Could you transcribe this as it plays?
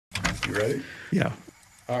You ready? Yeah.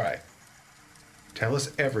 All right. Tell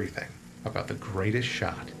us everything about the greatest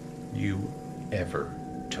shot you ever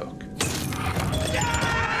took.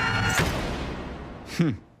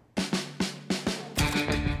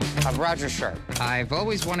 I'm Roger Sharpe. I've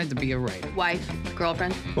always wanted to be a writer. Wife,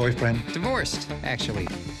 girlfriend, Boyfriend. Divorced, actually.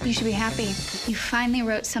 You should be happy. You finally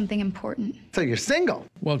wrote something important. So you're single?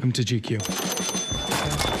 Welcome to GQ.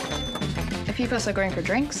 a few of us are going for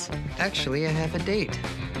drinks. Actually, I have a date.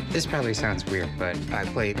 This probably sounds weird, but I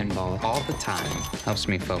play pinball all the time. Helps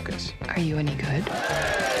me focus. Are you any good?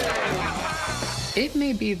 It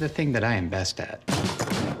may be the thing that I am best at.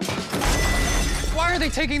 Why are they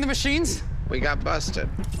taking the machines? We got busted.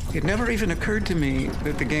 It never even occurred to me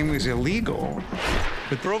that the game was illegal.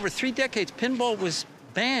 But for over 3 decades, pinball was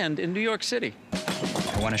banned in New York City.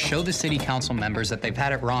 I want to show the city council members that they've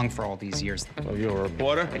had it wrong for all these years. Oh, you're a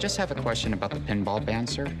reporter? I just have a question about the pinball ban,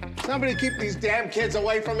 sir. Somebody keep these damn kids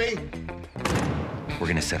away from me. We're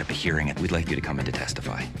gonna set up a hearing and we'd like you to come in to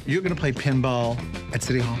testify. You're gonna play pinball at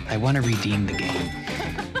City Hall? I want to redeem the game.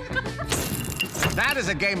 That is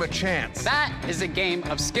a game of chance. That is a game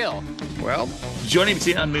of skill. Well, joining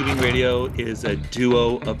me on Moving Radio is a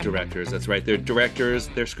duo of directors. That's right. They're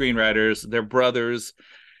directors, they're screenwriters, they're brothers.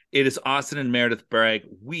 It is Austin and Meredith Bragg.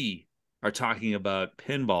 We are talking about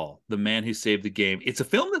Pinball, the Man Who Saved the Game. It's a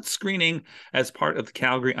film that's screening as part of the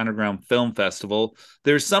Calgary Underground Film Festival.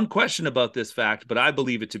 There's some question about this fact, but I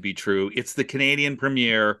believe it to be true. It's the Canadian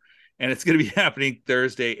premiere, and it's going to be happening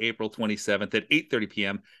Thursday, April 27th at 8:30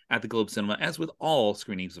 p.m. at the Globe Cinema, as with all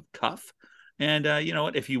screenings of Cuff. And you know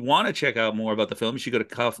what? If you want to check out more about the film, you should go to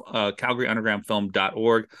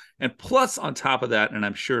calgaryundergroundfilm.org. And plus, on top of that, and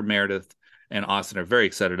I'm sure Meredith and Austin are very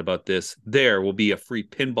excited about this, there will be a free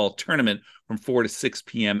pinball tournament from 4 to 6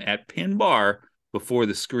 p.m. at Pin Bar before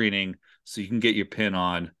the screening, so you can get your pin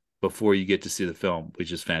on before you get to see the film,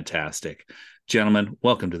 which is fantastic. Gentlemen,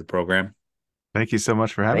 welcome to the program. Thank you so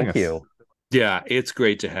much for having us. Thank you. Yeah, it's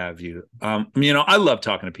great to have you. You know, I love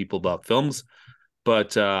talking to people about films,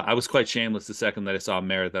 but I was quite shameless the second that I saw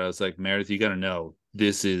Meredith. I was like, Meredith, you got to know,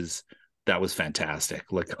 that was fantastic.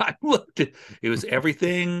 Like, I looked at it, was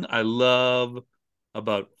everything I love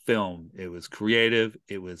about film. It was creative,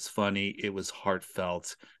 it was funny, it was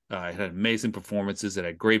heartfelt. It had amazing performances, it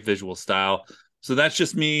had great visual style. So that's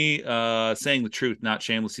just me saying the truth, not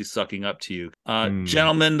shamelessly sucking up to you.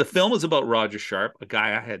 Gentlemen, the film is about Roger Sharpe, a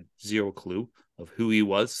guy I had zero clue of who he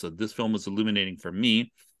was. So this film was illuminating for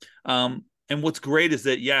me. And what's great is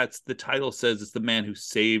that, yeah, it's the title says it's the man who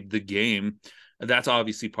saved the game. That's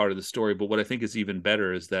obviously part of the story. But what I think is even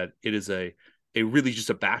better is that it is a really just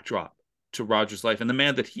a backdrop to Roger's life and the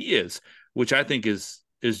man that he is, which I think is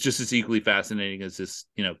just as equally fascinating as this,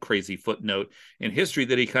 you know, crazy footnote in history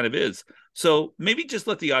that he kind of is. So maybe just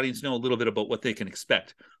let the audience know a little bit about what they can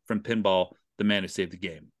expect from Pinball, the Man Who Saved the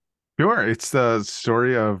Game. Sure. It's the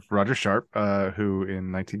story of Roger Sharpe, who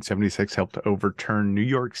in 1976 helped to overturn New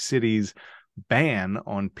York City's ban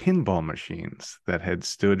on pinball machines that had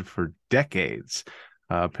stood for decades.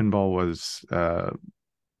 Pinball was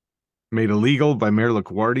made illegal by Mayor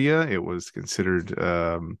LaGuardia. It was considered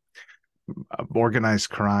organized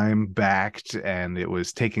crime backed, and it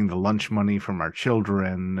was taking the lunch money from our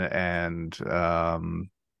children, and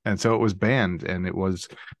so it was banned. And it was,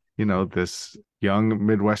 you know, this young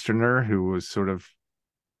midwesterner who was sort of,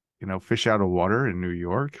 you know, fish out of water in New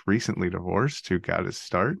York, recently divorced, who got his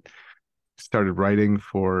start, started writing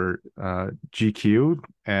for GQ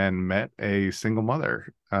and met a single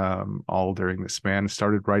mother all during the span,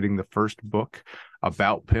 started writing the first book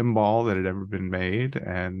about pinball that had ever been made.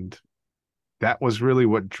 And that was really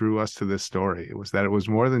what drew us to this story. It was that it was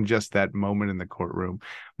more than just that moment in the courtroom.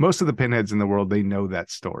 Most of the pinheads in the world, they know that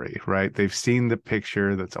story, right? They've seen the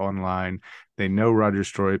picture that's online. They know Roger's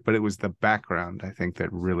story, but it was the background, I think,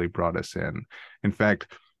 that really brought us in. In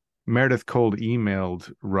fact, Meredith cold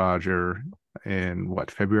emailed Roger in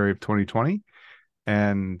February of 2020,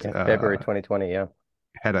 and February 2020, yeah,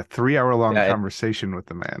 had a 3-hour-long conversation with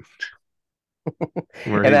the man.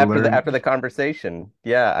 And after the conversation,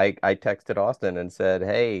 yeah, I texted Austin and said,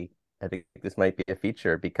 "Hey, I think this might be a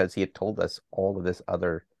feature," because he had told us all of these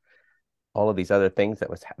other things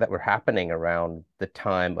that were happening around the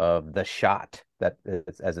time of the shot, that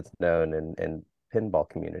is, as it's known in pinball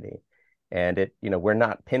community. And it, you know, we're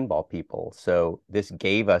not pinball people, so this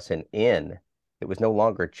gave us an in. It was no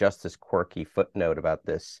longer just this quirky footnote about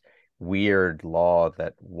this weird law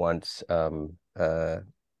that once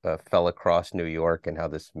fell across New York, and how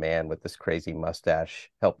this man with this crazy mustache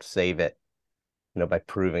helped save it, you know, by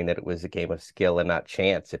proving that it was a game of skill and not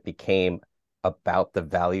chance. It became about the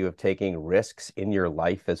value of taking risks in your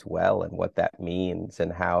life as well, and what that means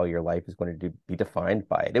and how your life is going to be defined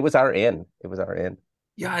by it. It was our in. It was our in.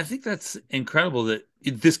 Yeah, I think that's incredible that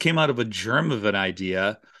this came out of a germ of an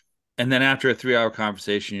idea. And then after a 3-hour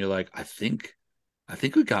conversation, you're like, I think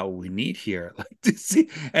we got what we need here. Like to see,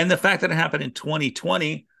 and the fact that it happened in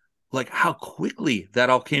 2020, like how quickly that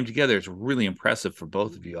all came together is really impressive for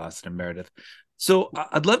both of you, Austin and Meredith. So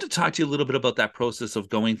I'd love to talk to you a little bit about that process of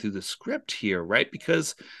going through the script here, right?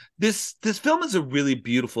 Because this film is a really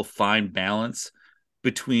beautiful, fine balance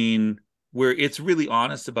between where it's really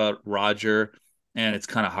honest about Roger and it's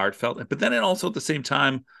kind of heartfelt, but then it also at the same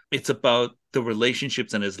time, it's about the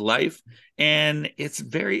relationships in his life, and it's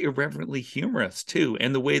very irreverently humorous too,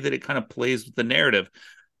 and the way that it kind of plays with the narrative.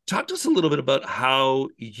 Talk to us a little bit about how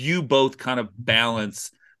you both kind of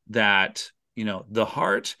balance that, you know, the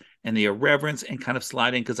heart and the irreverence and kind of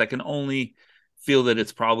sliding, because I can only feel that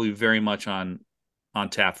it's probably very much on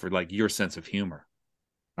tap for like your sense of humor.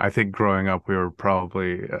 I think growing up, we were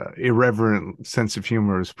probably irreverent sense of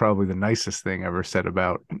humor is probably the nicest thing ever said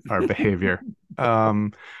about our behavior.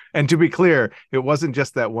 And to be clear, it wasn't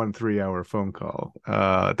just that 1 3-hour phone call.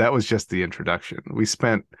 That was just the introduction. We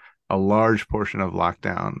spent a large portion of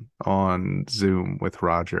lockdown on Zoom with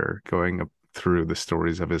Roger, going through the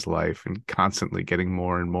stories of his life and constantly getting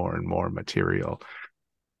more and more and more material.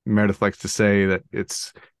 Meredith likes to say that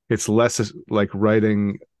it's less like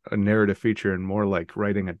writing a narrative feature and more like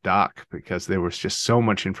writing a doc, because there was just so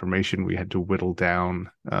much information we had to whittle down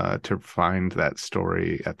to find that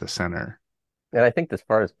story at the center. And I think as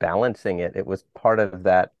far as balancing it, it was part of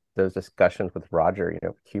those discussions with Roger. You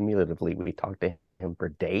know, cumulatively, we talked to him for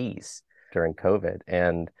days during COVID,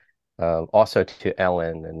 and also to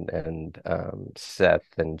Ellen and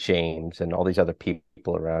Seth and James and all these other people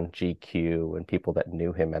around GQ and people that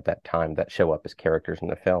knew him at that time that show up as characters in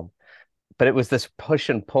the film. But it was this push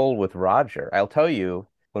and pull with Roger. I'll tell you,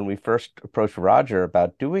 when we first approached Roger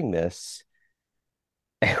about doing this,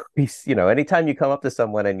 you know, anytime you come up to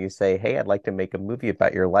someone and you say, hey, I'd like to make a movie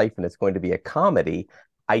about your life and it's going to be a comedy,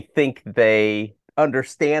 I think they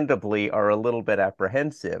understandably are a little bit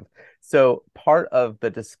apprehensive. So part of the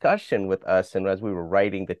discussion with us, and as we were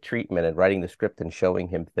writing the treatment and writing the script and showing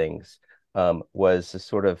him things, was a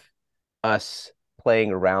sort of us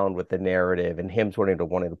playing around with the narrative and him wanting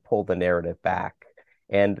to pull the narrative back.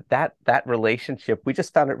 And that relationship, we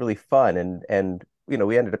just found it really fun. And you know,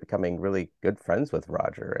 we ended up becoming really good friends with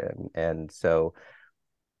Roger. And so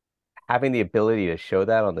having the ability to show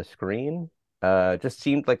that on the screen just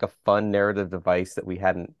seemed like a fun narrative device that we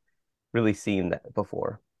hadn't really seen that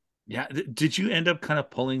before. Yeah. Did you end up kind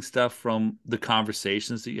of pulling stuff from the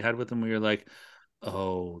conversations that you had with him where you're like,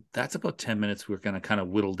 oh, that's about 10 minutes we're going to kind of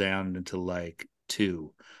whittle down into like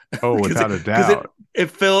 2? Oh, without a doubt.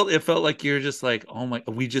 It felt like you're just like, oh my,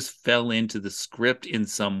 we just fell into the script in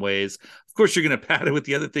some ways. Of course, you're going to pad it with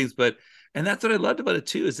the other things, and that's what I loved about it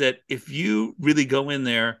too, is that if you really go in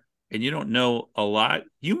there and you don't know a lot,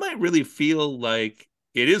 you might really feel like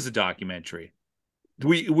it is a documentary.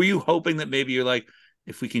 Were you hoping that maybe you're like,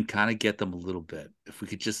 if we can kind of get them a little bit, if we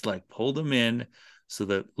could just like pull them in so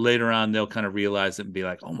that later on they'll kind of realize it and be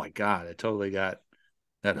like, oh my God, I totally got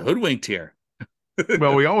that hoodwinked here.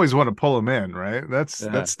 Well, we always want to pull them in, right? That's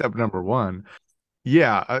step number one.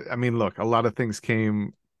 Yeah, I mean, look, a lot of things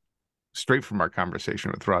came straight from our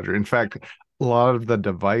conversation with Roger. In fact, a lot of the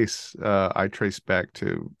device I trace back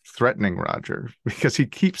to threatening Roger, because he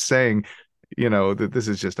keeps saying, you know, that this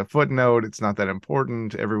is just a footnote. It's not that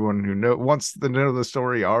important. Everyone who wants to know the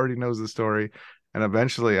story already knows the story. And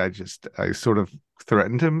eventually I sort of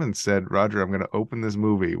threatened him and said, Roger, I'm going to open this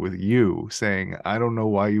movie with you saying, I don't know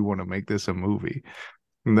why you want to make this a movie.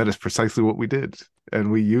 And that is precisely what we did.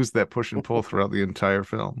 And we used that push and pull throughout the entire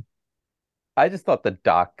film. I just thought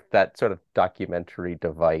that sort of documentary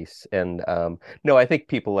device. And no, I think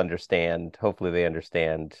people understand, hopefully they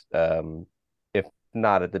understand, if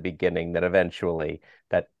not at the beginning, that eventually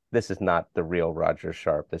that this is not the real Roger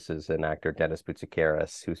Sharpe. This is an actor, Dennis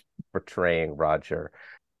Boutsikaris, who's portraying Roger.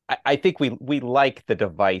 I think we like the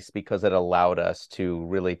device because it allowed us to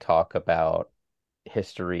really talk about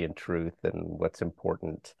history and truth and what's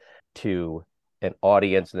important to an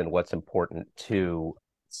audience, and then what's important to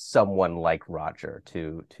someone like Roger,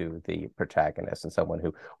 to the protagonist, and someone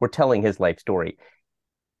who we're telling his life story.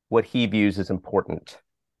 What he views as important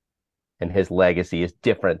and his legacy is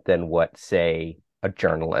different than what, say, a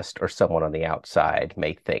journalist or someone on the outside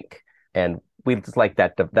may think. And we just like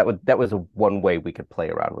that. That was one way we could play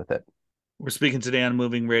around with it. We're speaking today on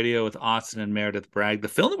Moving Radio with Austin and Meredith Bragg. The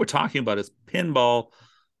film that we're talking about is PINBALL,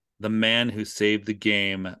 The Man Who Saved the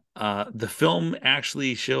Game. The film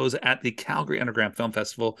actually shows at the Calgary Underground Film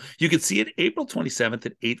Festival. You can see it April 27th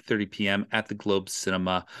at 8:30 p.m. at the Globe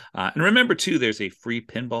Cinema. And remember, too, there's a free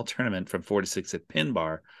pinball tournament from 4 to 6 at Pin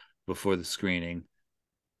Bar before the screening.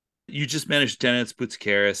 You just mentioned Dennis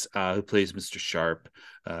Boutskaris, who plays Mr. Sharpe,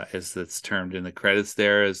 as that's termed in the credits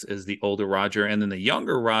there, as the older Roger, and then the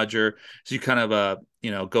younger Roger. So you kind of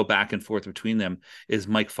go back and forth between them, is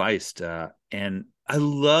Mike Feist. And I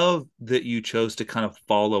love that you chose to kind of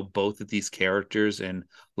follow both of these characters, and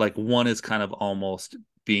like one is kind of almost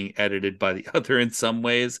being edited by the other in some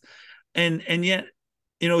ways, and yet,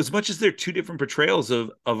 as much as they're two different portrayals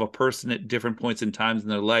of a person at different points in times in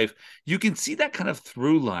their life, you can see that kind of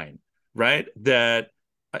through line, right? That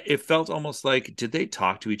it felt almost like, did they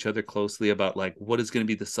talk to each other closely about like what is going to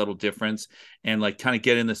be the subtle difference, and like kind of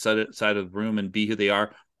get in the side of the room and be who they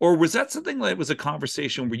are? Or was that something that was a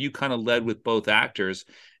conversation where you kind of led with both actors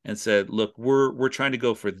and said, look, we're trying to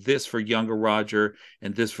go for this for younger Roger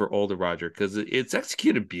and this for older Roger, because it's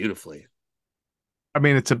executed beautifully? I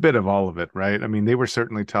mean, it's a bit of all of it, right? I mean, they were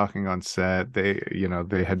certainly talking on set. They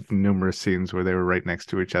had numerous scenes where they were right next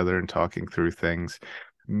to each other and talking through things,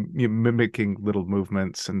 mimicking little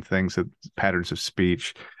movements and things, patterns of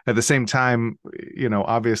speech. At the same time,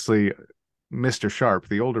 obviously, Mr. Sharpe,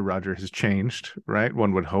 the older Roger, has changed, right?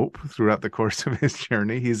 One would hope throughout the course of his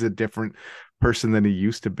journey. He's a different person than he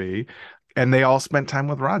used to be. And they all spent time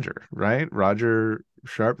with Roger, right? Roger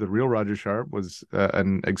Sharpe, the real Roger Sharpe, was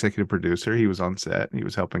an executive producer. He was on set. He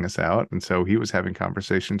was helping us out. And so he was having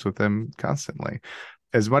conversations with them constantly.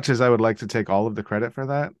 As much as I would like to take all of the credit for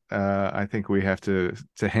that, I think we have to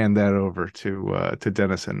hand that over to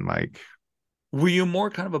Dennis and Mike. Were you more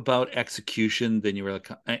kind of about execution than you were like,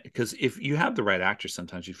 because if you have the right actors,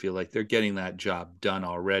 sometimes you feel like they're getting that job done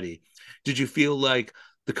already. Did you feel like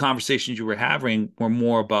the conversations you were having were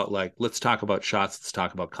more about like, let's talk about shots, let's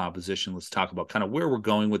talk about composition, let's talk about kind of where we're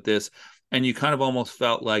going with this? And you kind of almost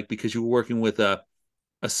felt like, because you were working with a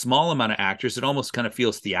small amount of actors, it almost kind of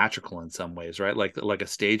feels theatrical in some ways, right? Like a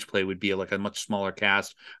stage play would be like a much smaller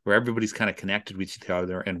cast where everybody's kind of connected with each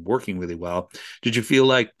other and working really well. Did you feel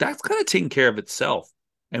like that's kind of taking care of itself,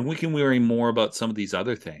 and we can worry more about some of these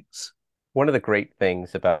other things? One of the great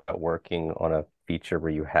things about working on a feature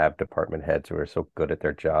where you have department heads who are so good at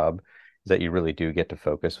their job is that you really do get to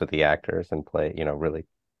focus with the actors and play, really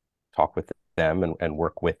talk with them and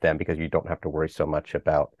work with them, because you don't have to worry so much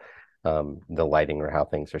about the lighting or how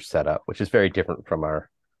things are set up, which is very different from our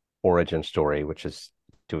origin story, which is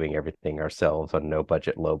doing everything ourselves on no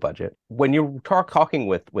budget, low budget. When you talking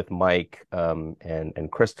with Mike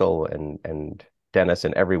and Crystal and Dennis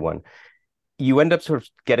and everyone, you end up sort of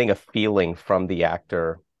getting a feeling from the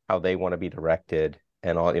actor how they want to be directed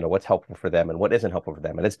and all, what's helpful for them and what isn't helpful for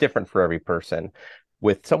them. And it's different for every person.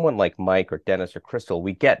 With someone like Mike or Dennis or Crystal,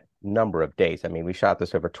 we get number of days. I mean, we shot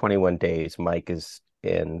this over 21 days. Mike is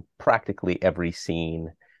in practically every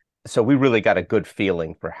scene. So we really got a good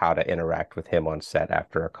feeling for how to interact with him on set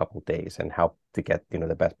after a couple of days and how to get,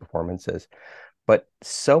 the best performances. But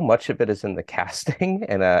so much of it is in the casting,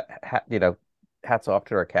 and hats off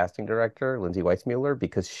to our casting director, Lindsay Weissmuller,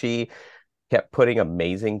 because she kept putting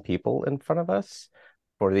amazing people in front of us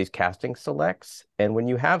for these casting selects. And when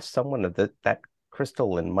you have someone of that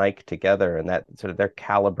Crystal and Mike together and that sort of their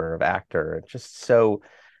caliber of actor, just so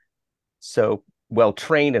well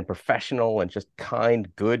trained and professional and just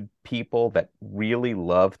kind, good people that really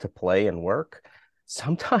love to play and work,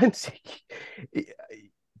 sometimes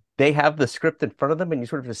they have the script in front of them and you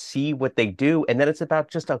sort of just see what they do. And then it's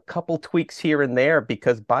about just a couple tweaks here and there,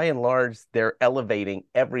 because by and large, they're elevating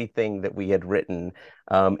everything that we had written.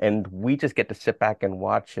 And we just get to sit back and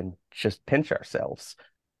watch and just pinch ourselves.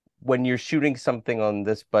 When you're shooting something on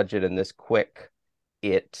this budget and this quick,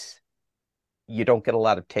 you don't get a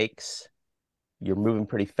lot of takes. You're moving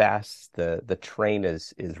pretty fast. The train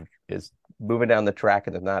is moving down the track,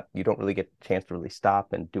 and you don't really get a chance to really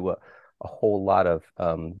stop and do a whole lot of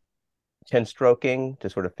chin stroking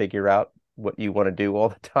to sort of figure out what you want to do all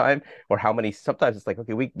the time, or how many. Sometimes it's like,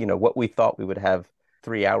 okay, what we thought we would have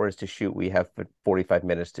 3 hours to shoot, we have 45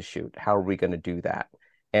 minutes to shoot. How are we going to do that?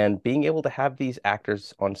 And being able to have these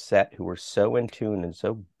actors on set who are so in tune and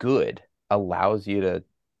so good allows you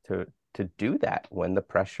to do that when the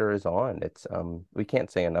pressure is on. It's we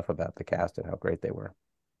can't say enough about the cast and how great they were.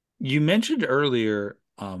 You mentioned earlier,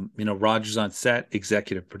 Roger's on set,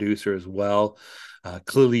 executive producer as well.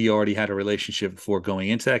 Clearly, you already had a relationship before going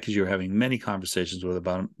into that, because you were having many conversations with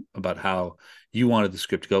about how you wanted the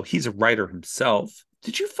script to go. He's a writer himself.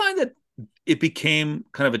 Did you find that it became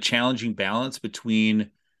kind of a challenging balance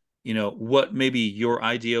between what maybe your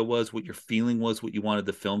idea was, what your feeling was, what you wanted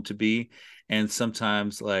the film to be. And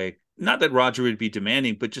sometimes, like, not that Roger would be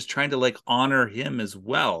demanding, but just trying to like honor him as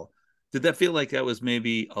well. Did that feel like that was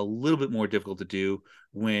maybe a little bit more difficult to do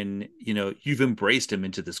when, you've embraced him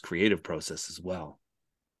into this creative process as well?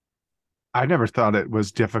 I never thought it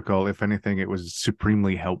was difficult. If anything, it was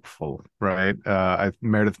supremely helpful, right?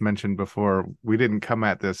 Meredith mentioned before, we didn't come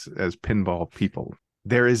at this as pinball people.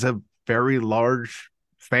 There is a very large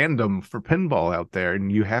fandom for pinball out there,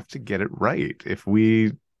 and you have to get it right. If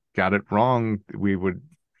we got it wrong, we would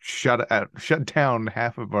shut down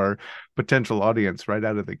half of our potential audience right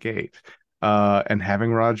out of the gate. And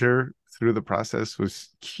having Roger through the process was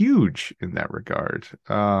huge in that regard,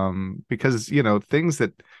 because things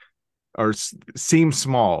that seem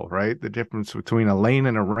small, right? The difference between a lane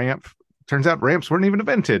and a ramp, turns out ramps weren't even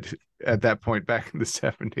invented at that point back in the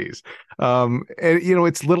 70s. And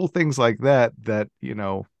it's little things like that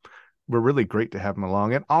were really great to have them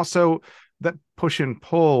along. And also that push and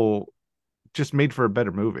pull just made for a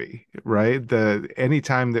better movie, right?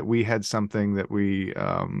 Anytime that we had something that we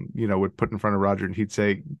would put in front of Roger, and he'd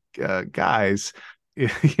say, guys,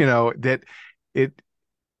 that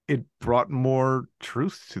it brought more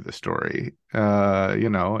truth to the story,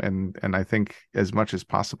 and I think as much as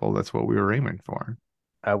possible, that's what we were aiming for.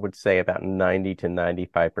 I would say about 90 to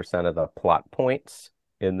 95% of the plot points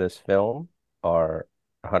in this film are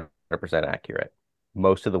 100% accurate.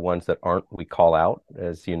 Most of the ones that aren't, we call out,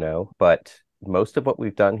 as you know, but most of what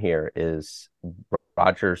we've done here is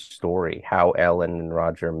Roger's story, how Ellen and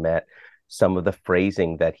Roger met, some of the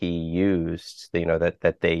phrasing that he used,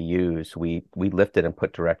 that they use, we lifted and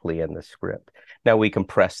put directly in the script. Now we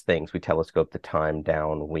compress things, we telescope the time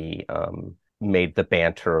down, we made the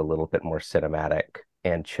banter a little bit more cinematic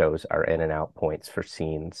and chose our in and out points for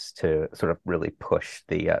scenes to sort of really push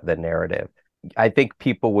the narrative. I think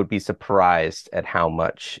people would be surprised at how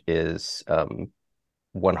much is 100%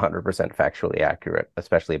 factually accurate,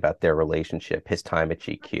 especially about their relationship, his time at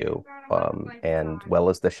GQ, and well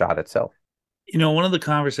as the shot itself. One of the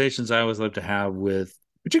conversations I always love to have with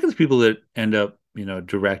particularly people that end up,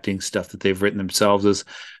 directing stuff that they've written themselves is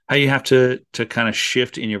how you have to kind of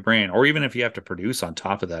shift in your brain, or even if you have to produce on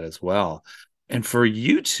top of that as well. And for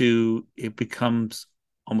you two, it becomes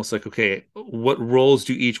almost like, okay, what roles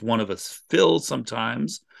do each one of us fill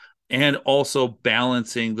sometimes? And also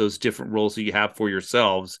balancing those different roles that you have for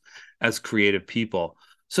yourselves as creative people.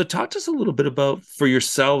 So talk to us a little bit about, for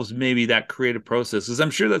yourselves, maybe that creative process, because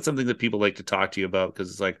I'm sure that's something that people like to talk to you about, because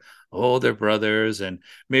it's like, oh, they're brothers. And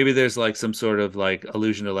maybe there's like some sort of like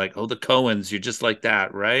allusion to like, oh, the Coens, you're just like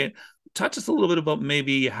that, right? Talk to us a little bit about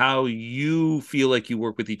maybe how you feel like you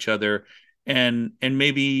work with each other, and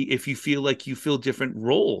maybe if you feel like you fill different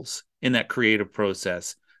roles in that creative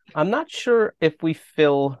process. I'm not sure if we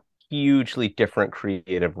fill hugely different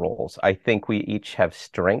creative roles. I think we each have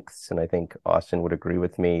strengths, and I think Austin would agree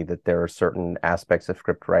with me that there are certain aspects of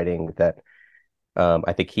script writing that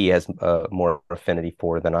I think he has more affinity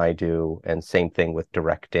for than I do, and same thing with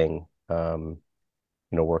directing.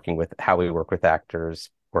 Working with how we work with actors,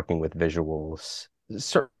 working with visuals,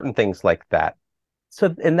 certain things like that.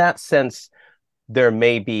 So in that sense, there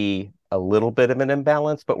may be a little bit of an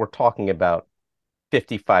imbalance, but we're talking about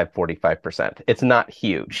 55-45%. It's not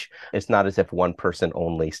huge. It's not as if one person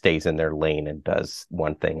only stays in their lane and does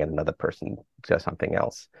one thing and another person does something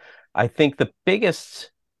else. I think the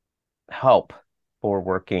biggest help for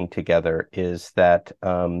working together is that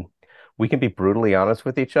we can be brutally honest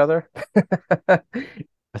with each other,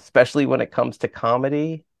 especially when it comes to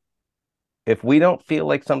comedy. If we don't feel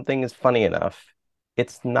like something is funny enough,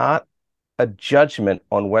 it's not a judgment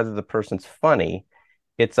on whether the person's funny.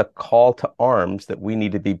 It's a call to arms that we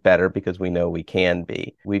need to be better because we know we can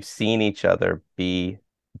be. We've seen each other hit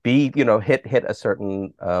a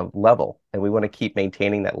certain level, and we want to keep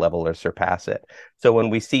maintaining that level or surpass it. So when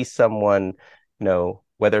we see someone,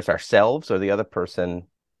 whether it's ourselves or the other person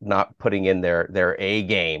not putting in their A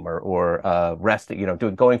game or resting,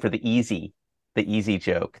 going for the easy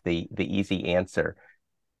joke, the easy answer,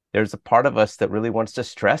 there's a part of us that really wants to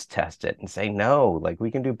stress test it and say, no, like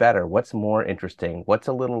we can do better. What's more interesting? What's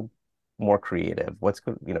a little more creative?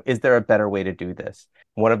 Is there a better way to do this?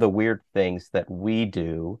 One of the weird things that we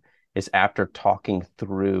do is after talking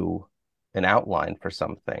through an outline for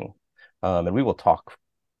something, and we will talk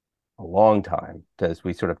a long time as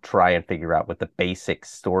we sort of try and figure out what the basic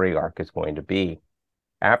story arc is going to be.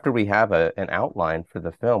 After we have an outline for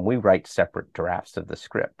the film, we write separate drafts of the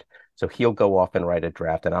script. So he'll go off and write a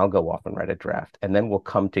draft, and I'll go off and write a draft. And then we'll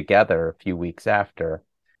come together a few weeks after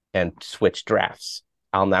and switch drafts.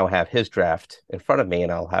 I'll now have his draft in front of me,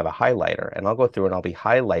 and I'll have a highlighter, and I'll go through and I'll be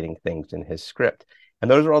highlighting things in his script.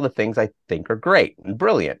 And those are all the things I think are great and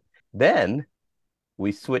brilliant. Then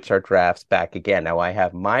we switch our drafts back again. Now I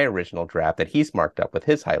have my original draft that he's marked up with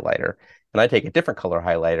his highlighter, and I take a different color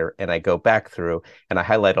highlighter and I go back through and I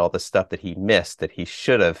highlight all the stuff that he missed that he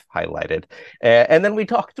should have highlighted. And then we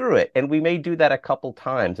talk through it, and we may do that a couple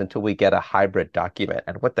times until we get a hybrid document.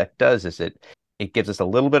 And what that does is it gives us a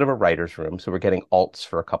little bit of a writer's room. So we're getting alts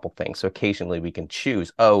for a couple things. So occasionally we can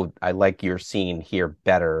choose, oh, I like your scene here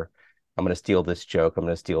better. I'm going to steal this joke. I'm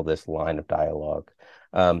going to steal this line of dialogue.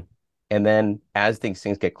 And then as these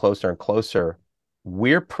things get closer and closer,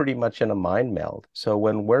 we're pretty much in a mind meld. So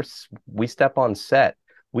when we step on set,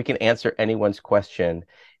 we can answer anyone's question,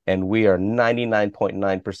 and we are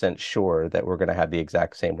 99.9% sure that we're going to have the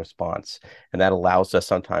exact same response. And that allows us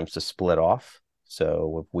sometimes to split off.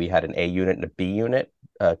 So if we had an A unit and a B unit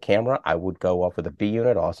camera, I would go off with a B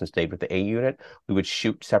unit. Austin stayed with the A unit. We would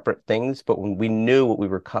shoot separate things, but when we knew what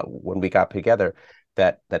when we got together,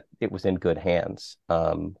 that it was in good hands.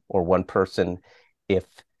 Or one person, if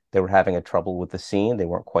they were having a trouble with the scene, they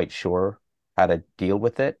weren't quite sure how to deal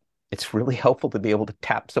with it, it's really helpful to be able to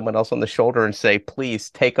tap someone else on the shoulder and say, please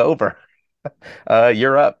take over.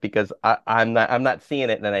 You're up, because I'm not seeing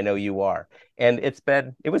it, and I know you are. And it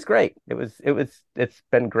was great. It's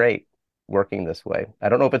been great working this way. I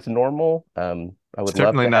don't know if it's normal. I would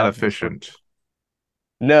certainly love to not have efficient.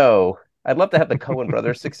 No, I'd love to have the Coen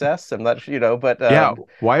brothers success. I'm not sure, but yeah.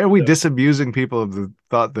 Why are we disabusing people of the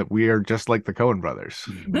thought that we are just like the Coen brothers?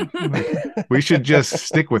 We should just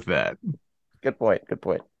stick with that. Good point.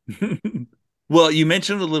 Well, you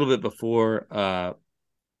mentioned a little bit before,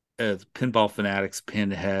 pinball fanatics,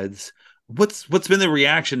 pinheads. What's been the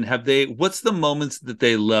reaction? What's the moments that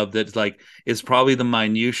they love that is probably the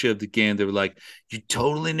minutia of the game? They were like, you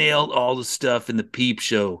totally nailed all the stuff in the peep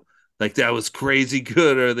show. Like, that was crazy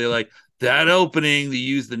good. Or they like, that opening, they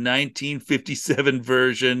used the 1957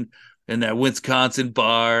 version and that Wisconsin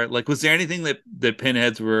bar. Like, was there anything that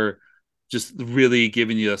pinheads were just really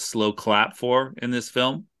giving you a slow clap for in this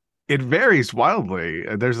film? It varies wildly.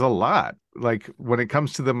 There's a lot. Like, when it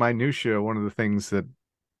comes to the minutia, one of the things that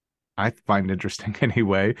I find interesting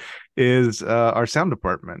anyway is our sound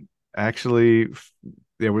department. Actually,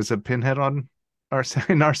 there was a pinhead in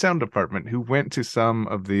our sound department who went to some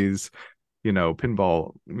of these,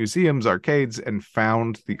 pinball museums, arcades, and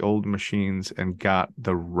found the old machines and got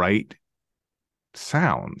the right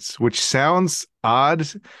sounds, which sounds odd,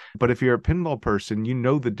 but if you're a pinball person, you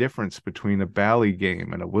know the difference between a Bally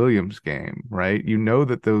game and a Williams game, right? You know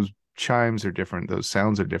that those chimes are different, those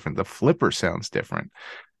sounds are different, the flipper sounds different.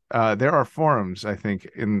 There are forums, I think,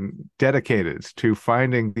 dedicated to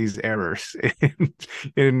finding these errors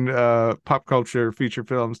in pop culture, feature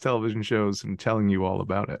films, television shows, and telling you all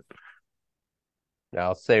about it. Now,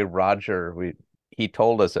 I'll say Roger, he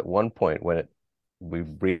told us at one point when we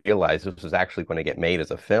realized this was actually going to get made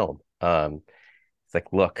as a film. It's like,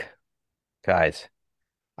 look, guys,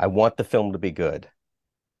 I want the film to be good,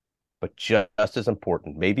 but just as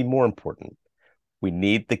important, maybe more important, we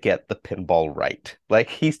need to get the pinball right. Like,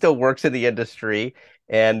 he still works in the industry,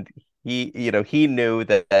 and he knew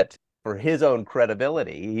that for his own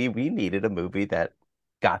credibility, we needed a movie that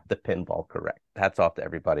got the pinball correct. Hats off to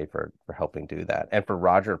everybody for helping do that, and for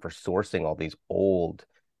Roger for sourcing all these old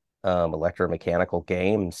electromechanical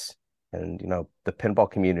games. And the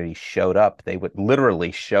pinball community showed up. They would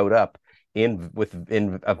literally showed up in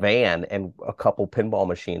a van, and a couple pinball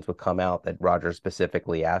machines would come out that Roger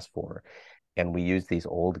specifically asked for. And we used these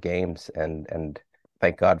old games, and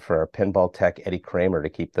thank God for our pinball tech, Eddie Kramer, to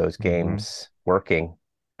keep those games working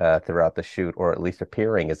throughout the shoot, or at least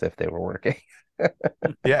appearing as if they were working.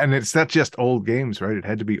 Yeah, and it's not just old games, right? It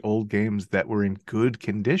had to be old games that were in good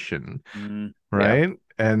condition, right? Yeah.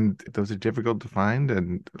 And those are difficult to find.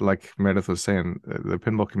 And like Meredith was saying, the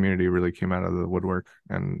pinball community really came out of the woodwork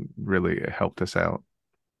and really helped us out.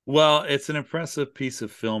 Well, it's an impressive piece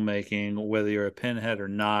of filmmaking, whether you're a pinhead or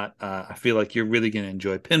not. I feel like you're really going to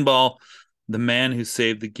enjoy Pinball, The Man Who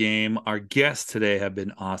Saved the Game. Our guests today have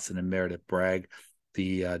been Austin and Meredith Bragg,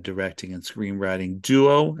 the directing and screenwriting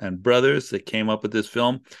duo and brothers that came up with this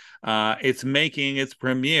film. It's making its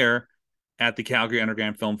premiere at the Calgary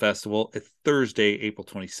Underground Film Festival. It's Thursday, April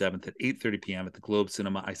 27th at 8:30 p.m. at the Globe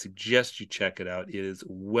Cinema. I suggest you check it out. It is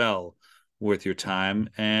well worth your time,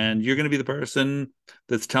 and you're going to be the person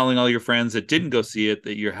that's telling all your friends that didn't go see it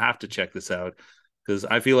that you have to check this out, because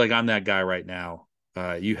I feel like I'm that guy right now.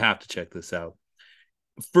 You have to check this out.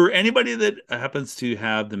 For anybody that happens to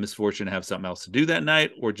have the misfortune to have something else to do that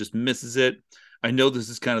night or just misses it, I know this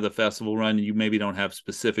is kind of the festival run, and you maybe don't have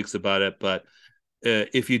specifics about it, but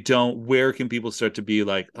if you don't, where can people start to be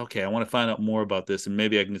like, okay, I want to find out more about this, and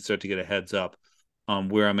maybe I can start to get a heads up on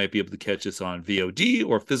where I might be able to catch this on VOD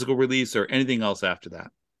or physical release or anything else after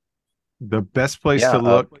that? The best place to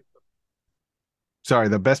look.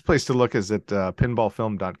 The best place to look is at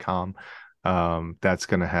pinballfilm.com. That's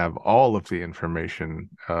going to have all of the information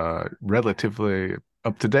relatively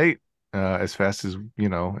up to date, as fast as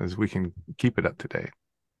as we can keep it up to date.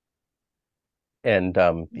 And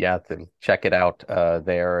check it out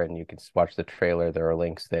there, and you can watch the trailer. There are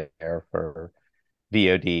links there for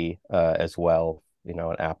VOD as well,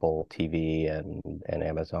 on Apple TV and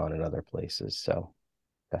Amazon and other places. So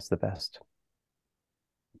that's the best.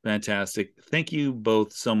 Fantastic. Thank you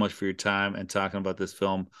both so much for your time and talking about this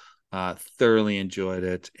film. Thoroughly enjoyed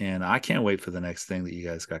it, and I can't wait for the next thing that you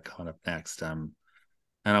guys got coming up next. And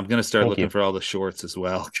I'm going to start looking for all the shorts as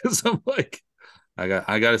well, because I'm like, I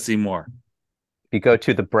got to see more. You go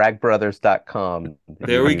to thebraggbrothers.com.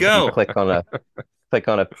 There we go. You click on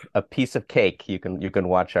a piece of cake. You can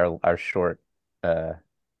watch our short, the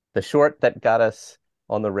short that got us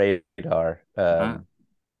on the radar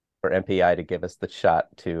for MPI to give us the shot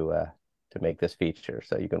to make this feature.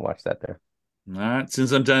 So you can watch that there. All right.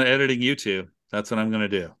 Since I'm done editing you two, that's what I'm going to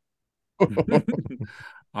do.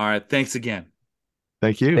 All right. Thanks again.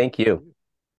 Thank you. Thank you.